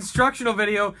watches an instructional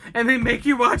video, and they make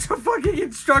you watch a fucking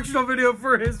instructional video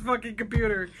for his fucking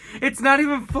computer. It's not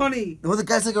even funny. Well, the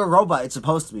guy's like a robot. It's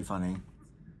supposed to be funny.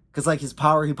 Because like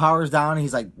he powers down, and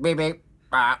he's like, beep, beep,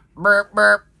 burp,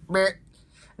 burp, beep.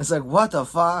 It's like, what the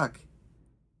fuck?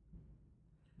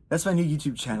 That's my new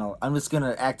YouTube channel. I'm just going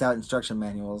to act out instruction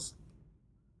manuals.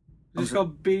 It's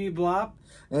called Baby Blop?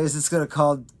 It's just going to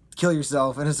call Kill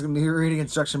Yourself, and it's going to be reading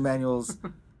instruction manuals.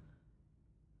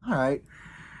 Alright.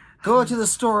 Go to the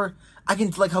store. I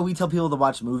can, like how we tell people to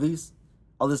watch movies.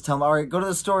 I'll just tell them, alright, go to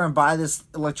the store and buy this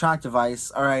electronic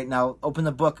device. Alright, now open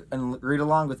the book and read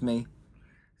along with me.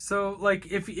 So,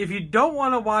 like, if you don't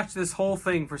want to watch this whole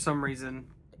thing for some reason...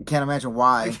 Can't imagine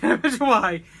why. I can't imagine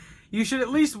why. You should at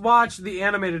least watch the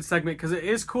animated segment, because it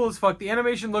is cool as fuck. The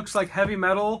animation looks like heavy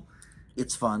metal.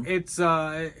 It's fun. It's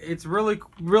really,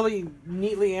 really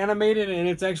neatly animated, and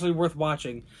it's actually worth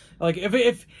watching. Like,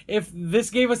 if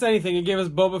this gave us anything, it gave us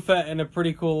Boba Fett and a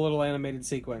pretty cool little animated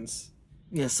sequence.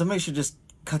 Yeah, somebody should just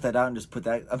cut that out and just put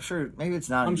that... I'm sure... Maybe it's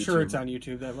not on YouTube. I'm sure it's on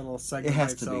YouTube, that little segment. It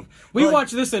has to be. We watch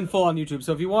this in full on YouTube,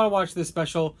 so if you want to watch this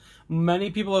special,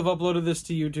 many people have uploaded this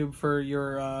to YouTube for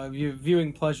your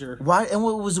viewing pleasure. Why? And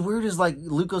what was weird is, like,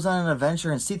 Luke goes on an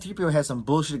adventure, and C-3PO has some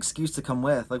bullshit excuse to come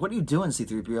with. Like, what are you doing,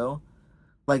 C-3PO?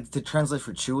 Like, to translate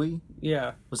for Chewie?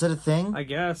 Yeah. Was that a thing? I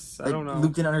guess. Like, I don't know.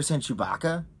 Luke didn't understand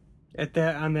Chewbacca?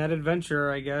 On that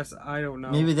adventure, I guess. I don't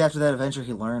know. Maybe after that adventure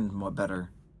he learned more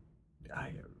better.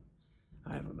 I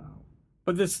don't know.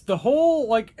 But the whole,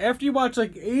 like, after you watch,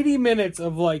 like, 80 minutes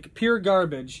of, like, pure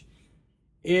garbage,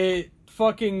 it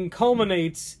fucking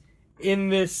culminates in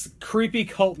this creepy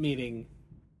cult meeting.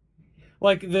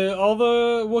 Like, all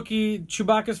the Wookiee,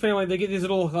 Chewbacca's family, they get these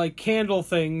little, like, candle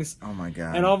things. Oh my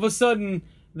God. And all of a sudden,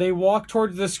 they walk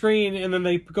towards the screen, and then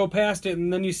they go past it,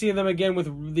 and then you see them again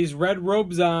with these red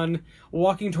robes on,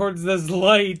 walking towards this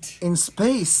light. In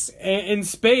space. In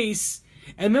space.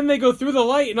 And then they go through the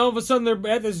light, and all of a sudden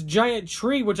they're at this giant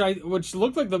tree, which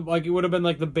looked like it would have been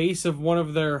like the base of one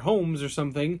of their homes or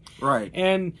something. Right.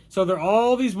 And so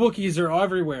all these Wookiees are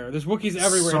everywhere. There's Wookiees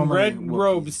everywhere in red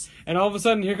robes. And all of a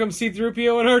sudden, here comes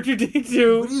C-3PO and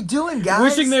R2-D2. What are you doing, guys?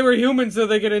 Wishing they were human so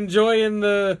they could enjoy in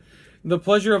the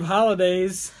pleasure of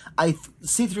holidays.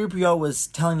 C-3PO was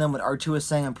telling them what R2 was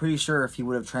saying. I'm pretty sure if he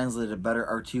would have translated it better,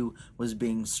 R2 was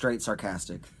being straight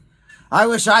sarcastic. I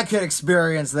wish I could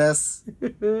experience this.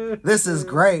 This is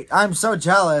great. I'm so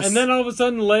jealous. And then all of a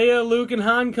sudden, Leia, Luke, and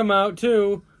Han come out,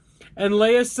 too. And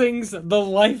Leia sings the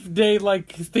Life Day, like,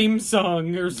 theme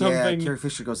song or something. Yeah, Carrie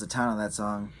Fisher goes to town on that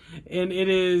song. And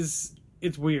it's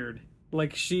weird.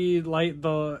 Like,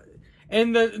 the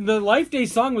Life Day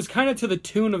song was kind of to the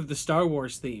tune of the Star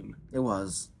Wars theme. It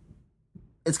was.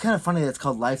 It's kind of funny that it's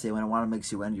called Life Day when it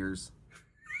makes you end yours.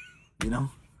 You know?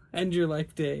 End your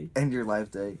life day. End your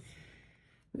life day.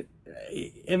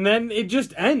 And then it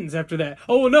just ends after that.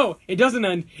 Oh, no, it doesn't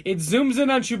end. It zooms in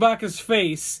on Chewbacca's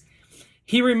face.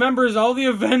 He remembers all the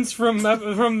events from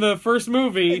the first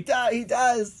movie. He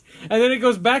does. And then it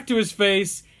goes back to his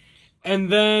face. And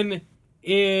then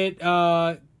it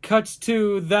cuts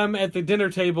to them at the dinner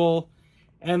table.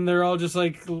 And they're all just,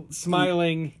 like,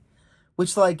 smiling.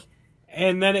 Which, like...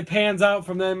 And then it pans out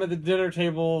from them at the dinner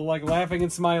table, like laughing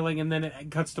and smiling, and then it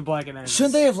cuts to black and ends.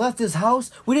 Shouldn't they have left his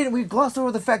house? We glossed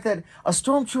over the fact that a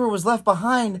stormtrooper was left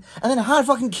behind, and then Han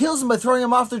fucking kills him by throwing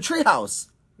him off their treehouse.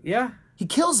 Yeah. He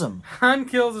kills him. Han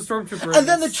kills a stormtrooper. And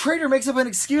then the traitor makes up an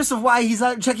excuse of why he's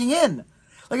not checking in.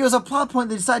 Like it was a plot point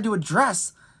they decided to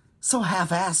address. So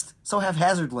half-assed. So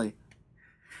haphazardly.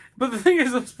 But the thing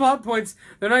is, those plot points,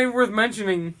 they're not even worth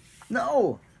mentioning.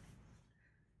 No.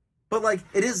 But, like,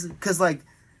 it is, because, like,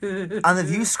 on the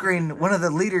view screen, one of the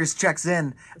leaders checks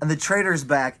in, and the traitor's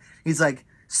back. He's like,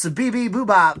 Sabibi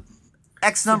Boobop,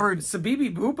 X number...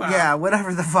 Sabibi Boobop? Yeah,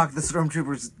 whatever the fuck the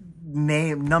Stormtrooper's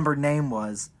name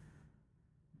was.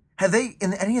 Have they,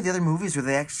 in any of the other movies, were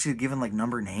they actually given, like,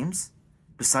 number names?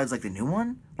 Besides, like, the new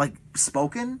one? Like,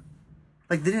 spoken?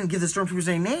 Like, they didn't give the Stormtroopers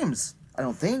any names, I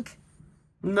don't think.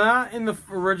 Not in the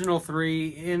original 3.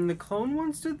 In the Clone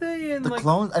ones, did they? In the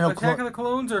Clones? I know Attack of the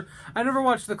Clones? Or I never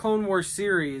watched the Clone Wars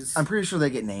series. I'm pretty sure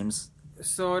they get names.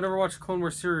 So I never watched the Clone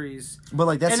Wars series. But,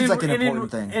 like, that seems like an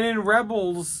important thing. And in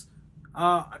Rebels,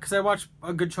 because I watched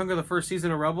a good chunk of the first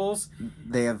season of Rebels.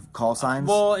 They have call signs?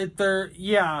 Well,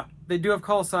 they do have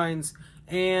call signs.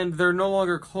 And they're no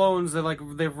longer clones. They're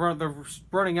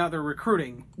running out. They're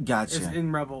recruiting. Gotcha.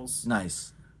 In Rebels.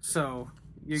 Nice. So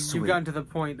you've gotten to the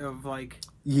point of like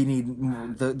you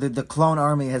need the clone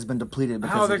army has been depleted.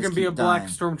 Because how there can be a black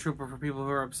dying. stormtrooper for people who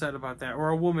are upset about that, or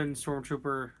a woman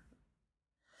stormtrooper.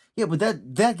 Yeah, but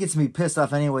that gets me pissed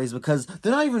off anyways because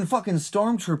they're not even fucking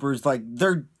stormtroopers. Like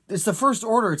it's the First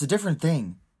Order. It's a different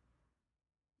thing.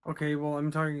 Okay, well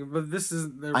I'm talking, but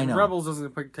I know. Rebels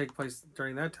doesn't take place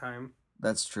during that time.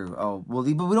 That's true. Oh, well,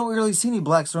 but we don't really see any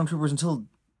black stormtroopers until...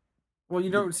 Well, you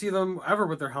don't see them ever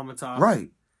with their helmets off. Right.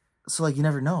 So, like, you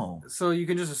never know. So you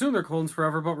can just assume they're clones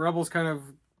forever, but Rebels kind of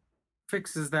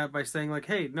fixes that by saying, like,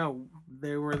 hey, no,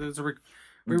 we're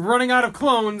running out of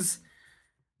clones.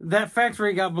 That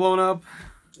factory got blown up.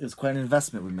 It's quite an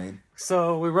investment we made.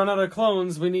 So we run out of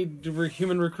clones, we need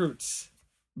human recruits.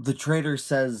 The traitor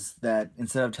says that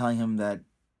instead of telling him that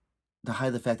to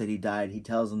hide the fact that he died, he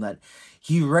tells him that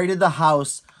he raided the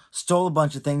house, stole a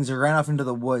bunch of things, and ran off into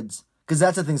the woods. Because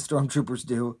that's the thing stormtroopers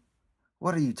do.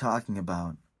 What are you talking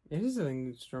about? It is the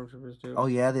thing stormtroopers do. Oh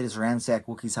yeah, they just ransack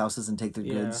Wookiees' houses and take their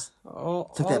goods.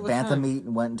 Took that bantha meat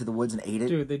and went into the woods and ate it.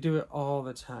 Dude, they do it all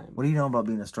the time. What do you know about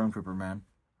being a stormtrooper, man?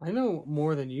 I know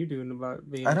more than you do about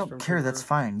being I don't care, that's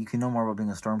fine. You can know more about being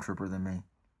a stormtrooper than me.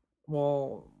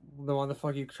 Well, then why the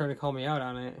fuck are you trying to call me out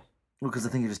on it? Well, because I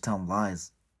think you're just telling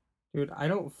lies. Dude, I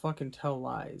don't fucking tell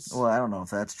lies. Well, I don't know if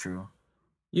that's true.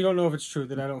 You don't know if it's true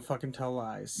that I don't fucking tell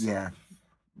lies. Yeah.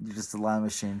 You're just a lie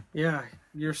machine. Yeah,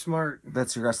 you're smart.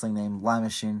 That's your wrestling name, Lie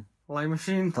Machine. Lie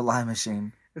Machine? The Lie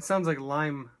Machine. It sounds like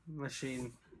Lime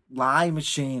Machine. Lie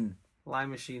Machine. Lie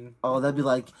Machine. Oh, that'd be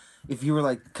like, if you were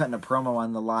like cutting a promo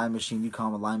on the Lie Machine, you'd call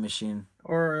him a Lie Machine.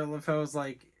 Or if I was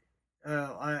like,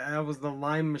 I was the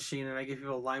Lyme Machine and I give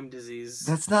people Lyme disease.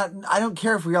 That's not... I don't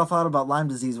care if we all thought about Lyme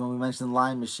disease when we mentioned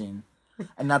Lyme Machine.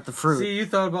 And not the fruit. See, you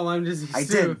thought about Lyme disease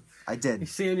too. I did. You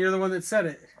see, and you're the one that said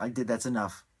it. I did. That's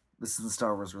enough. This is the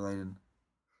Star Wars related.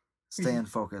 Stay in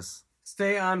focus.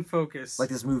 Stay on focus. Like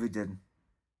this movie did.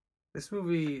 This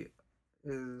movie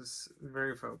is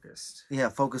very focused. Yeah,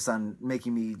 focused on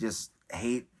making me just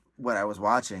hate what I was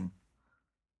watching.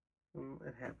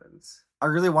 It happens. I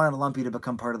really wanted Lumpy to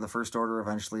become part of the First Order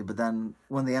eventually, but then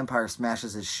when the Empire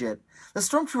smashes his shit, the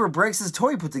Stormtrooper breaks his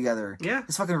toy he put together. Yeah.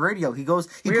 His fucking radio. He puts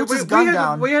his gun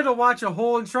down. We had to watch a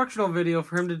whole instructional video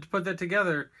for him to put that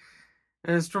together.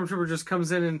 And the Stormtrooper just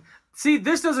comes in and... See,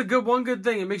 this does one good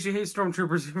thing. It makes you hate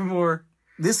Stormtroopers even more.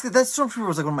 That Stormtrooper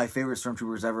was like one of my favorite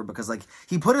Stormtroopers ever because like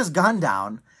he put his gun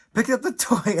down, picked up the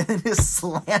toy, and then just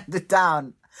slammed it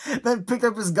down. Then picked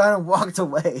up his gun and walked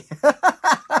away.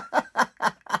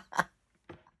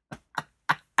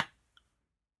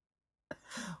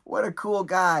 What a cool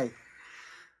guy.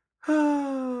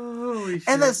 Holy shit.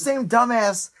 And that same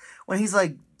dumbass, when he's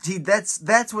like, gee,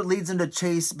 that's what leads him to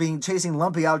chasing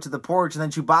Lumpy out to the porch, and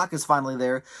then Chewbacca's finally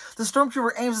there. The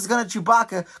Stormtrooper aims his gun at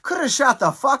Chewbacca, could have shot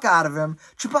the fuck out of him.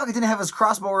 Chewbacca didn't have his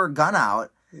crossbow or gun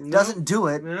out. Nope. Doesn't do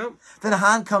it. Nope. Then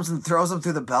Han comes and throws him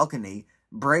through the balcony,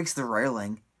 breaks the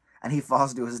railing, and he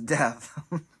falls to his death.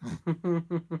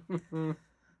 And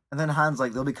then Han's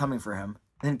like, they'll be coming for him.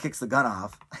 Then kicks the gun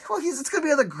off. Well, it's going to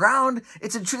be on the ground.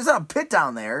 It's not a pit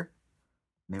down there.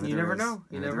 Maybe you never know.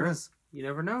 You never is. You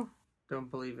never know.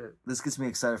 Don't believe it. This gets me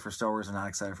excited for Star Wars and not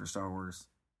excited for Star Wars.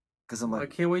 Because I'm like... I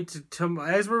can't wait to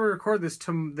as we record this, as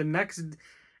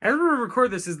we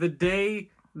record this is the day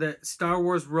that Star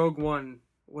Wars Rogue One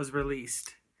was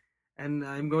released. And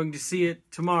I'm going to see it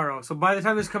tomorrow. So by the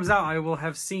time this comes out, I will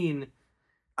have seen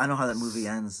I know how that movie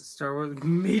ends. Star Wars.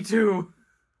 Me too.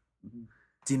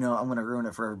 Do you know? I'm gonna ruin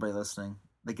it for everybody listening.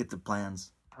 They get the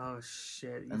plans. Oh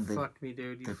shit! You fucked me,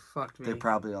 dude. You fucked me. They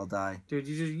probably all die. Dude,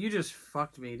 you just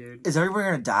fucked me, dude. Is everybody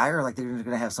gonna die, or like they're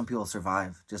gonna have some people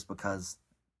survive just because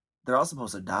they're all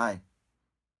supposed to die,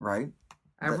 right?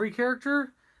 Every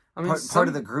character. I mean, part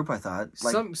of the group, I thought.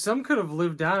 Like, some could have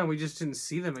lived down and we just didn't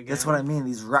see them again. That's what I mean.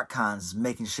 These retcons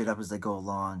making shit up as they go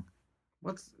along.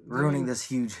 Ruining this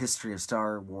huge history of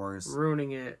Star Wars?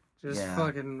 Ruining it. Just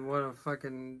fucking what a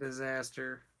fucking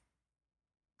disaster.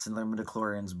 It's another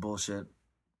midichlorians bullshit.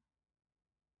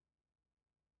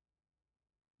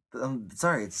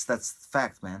 Sorry, that's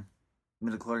fact, man.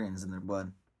 Midichlorians in their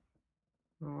blood.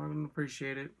 Oh, I don't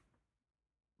appreciate it.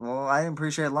 Well, I didn't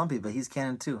appreciate Lumpy, but he's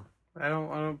canon too. I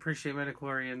don't appreciate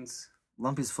midichlorians.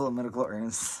 Lumpy's full of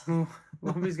midichlorians.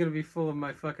 Lumpy's gonna be full of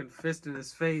my fucking fist in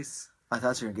his face. I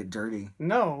thought you were gonna get dirty.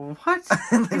 No, what?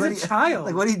 He's a child.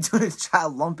 Like, what are you doing to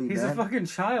child Lumpy, He's a fucking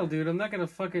child, dude. I'm not gonna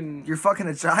fucking... You're fucking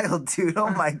a child, dude. Oh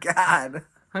my god.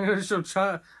 I'm gonna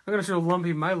show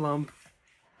Lumpy my lump.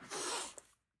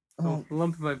 Oh,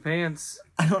 lump in my pants.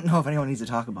 I don't know if anyone needs to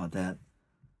talk about that.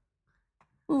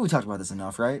 Ooh, we talked about this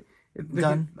enough, right?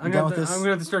 Done? I'm gonna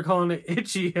have to start calling it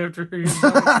Itchy after you're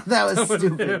done. That was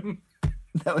stupid.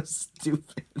 That was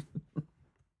stupid.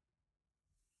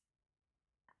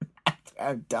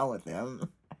 I'm done with him.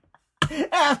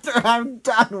 After I'm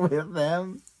done with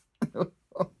them.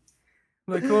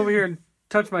 Like, come over here and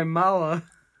touch my mala.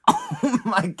 Oh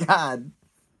my god.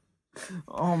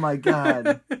 Oh my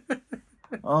god.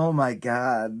 Oh my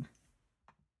god.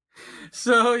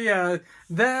 So yeah,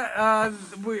 that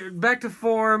we're back to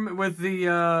form with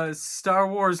the Star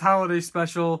Wars holiday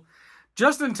special,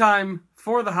 just in time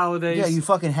for the holidays. Yeah, you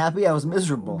fucking happy? I was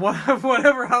miserable.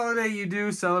 Whatever holiday you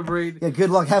do celebrate. Yeah, good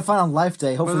luck. Have fun on Life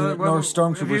Day. Hopefully no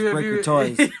stormtroopers break your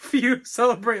toys. If you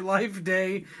celebrate Life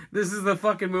Day, this is the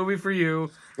fucking movie for you.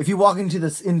 If you walk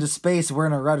into space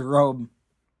wearing a red robe,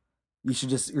 you should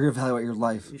just reevaluate your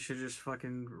life. You should just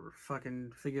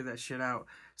fucking figure that shit out.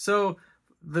 So,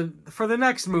 for the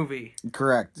next movie,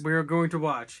 correct, we're going to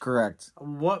watch. Correct.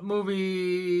 What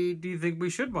movie do you think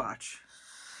we should watch?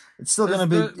 It's still gonna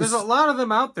be. There's a lot of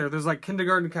them out there. There's like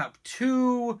Kindergarten Cop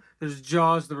 2. There's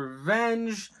Jaws: The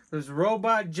Revenge. There's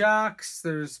Robot Jocks.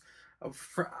 There's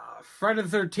Friday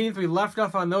the 13th. We left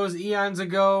off on those eons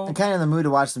ago. I'm kind of in the mood to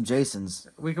watch some Jasons.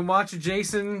 We can watch a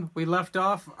Jason. We left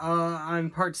off on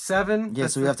part 7. Yeah,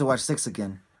 so we have to watch 6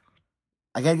 again.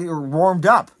 I gotta get warmed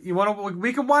up.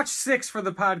 We can watch 6 for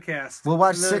the podcast. We'll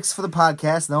watch 6 for the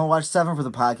podcast, then we'll watch 7 for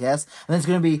the podcast, and then it's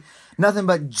gonna be nothing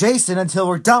but Jason until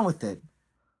we're done with it.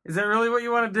 Is that really what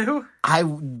you want to do?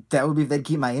 That would be if they'd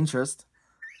keep my interest.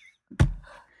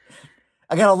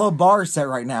 I got a low bar set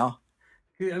right now.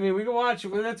 I mean, we can watch.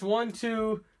 That's 1,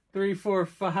 2, 3, 4,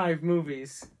 5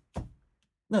 movies.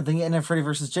 No, then you end up Freddy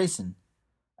vs. Jason,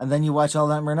 and then you watch All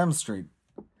Nightmare on Elm Street.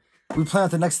 We plan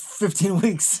out the next 15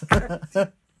 weeks.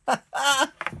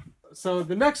 So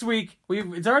the next week,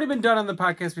 it's already been done on the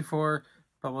podcast before,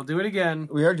 but we'll do it again.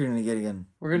 We are doing it again.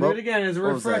 We're gonna do it again as a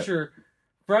refresher.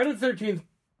 Friday the 13th.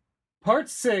 Part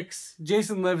 6,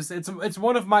 Jason Lives. It's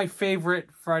one of my favorite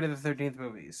Friday the 13th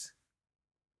movies,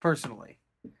 personally.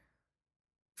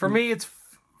 For me, it's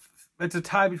a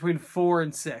tie between 4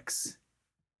 and 6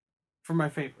 for my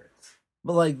favorites.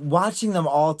 But like watching them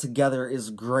all together is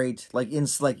great. Like in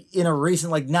a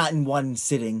recent, like not in one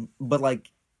sitting, but like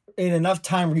in enough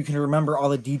time where you can remember all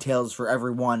the details for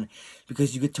everyone,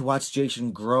 because you get to watch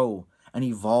Jason grow and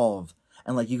evolve.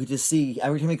 And, like, you could just see,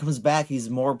 every time he comes back, he's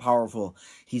more powerful.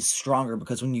 He's stronger,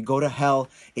 because when you go to hell,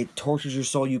 it tortures your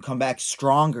soul. You come back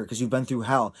stronger, because you've been through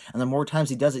hell. And the more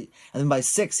times he does it, and then by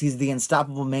 6, he's the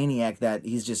unstoppable maniac that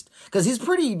he's just... Because he's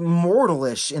pretty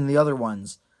mortalish in the other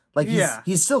ones. Like,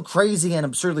 he's still crazy and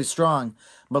absurdly strong,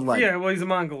 but, like... Yeah, well, he's a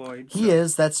mongoloid. So. He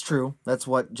is, that's true. That's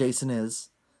what Jason is.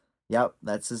 Yep,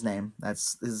 that's his name.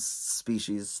 That's his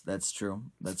species. That's true.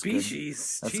 That's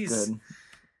species. Good. That's Jeez. good.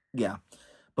 Yeah.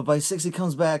 But by 6, he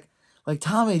comes back like,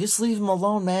 Tommy, just leave him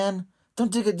alone, man.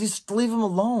 Don't dig it. Just leave him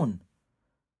alone.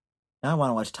 Now I want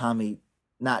to watch Tommy,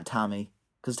 not Tommy.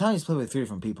 Because Tommy's played by 3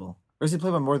 different people. Or is he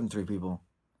played by more than 3 people?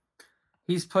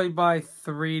 He's played by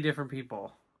 3 different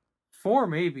people. 4,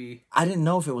 maybe. I didn't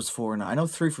know if it was 4 or not. I know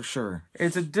 3 for sure.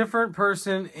 It's a different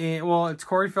person in... Well, it's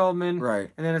Corey Feldman. Right.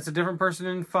 And then it's a different person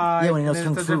in 5. Yeah, when he knows and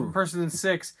Kung then it's Fu. a different person in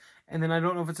 6. And then I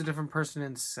don't know if it's a different person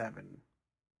in 7.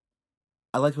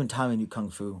 I liked when Tommy knew Kung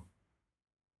Fu.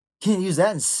 Can't use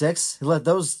that in 6. He let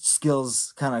those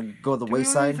skills kind of go to the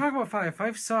wayside. What are you talking about 5?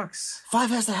 5 sucks. 5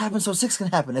 has to happen so 6 can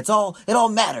happen. It all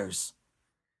matters.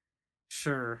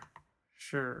 Sure.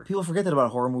 Sure. People forget that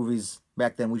about horror movies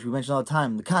back then, which we mentioned all the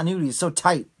time. The continuity is so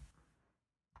tight.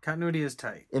 Continuity is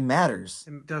tight. It matters.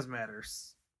 It does matter,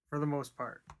 for the most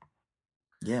part.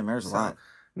 Yeah, it matters a lot.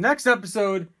 Next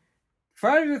episode,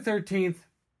 Friday the 13th,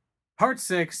 Part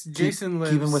 6, Jason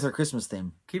Lives. Keep him with our Christmas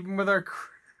theme. Keep him with our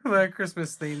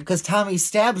Christmas theme. Because Tommy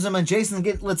stabs him and Jason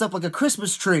lights up like a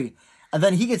Christmas tree. And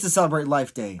then he gets to celebrate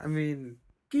Life Day. I mean,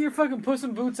 get your fucking Puss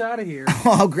in Boots out of here.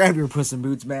 Oh, grab your Puss in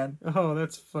Boots, man. Oh,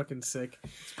 that's fucking sick.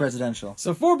 It's presidential.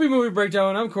 So 4B Movie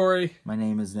Breakdown, I'm Corey. My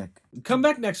name is Nick. Come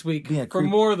back next week for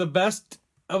more of the best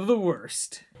of the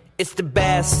worst. It's the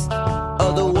best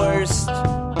of the worst.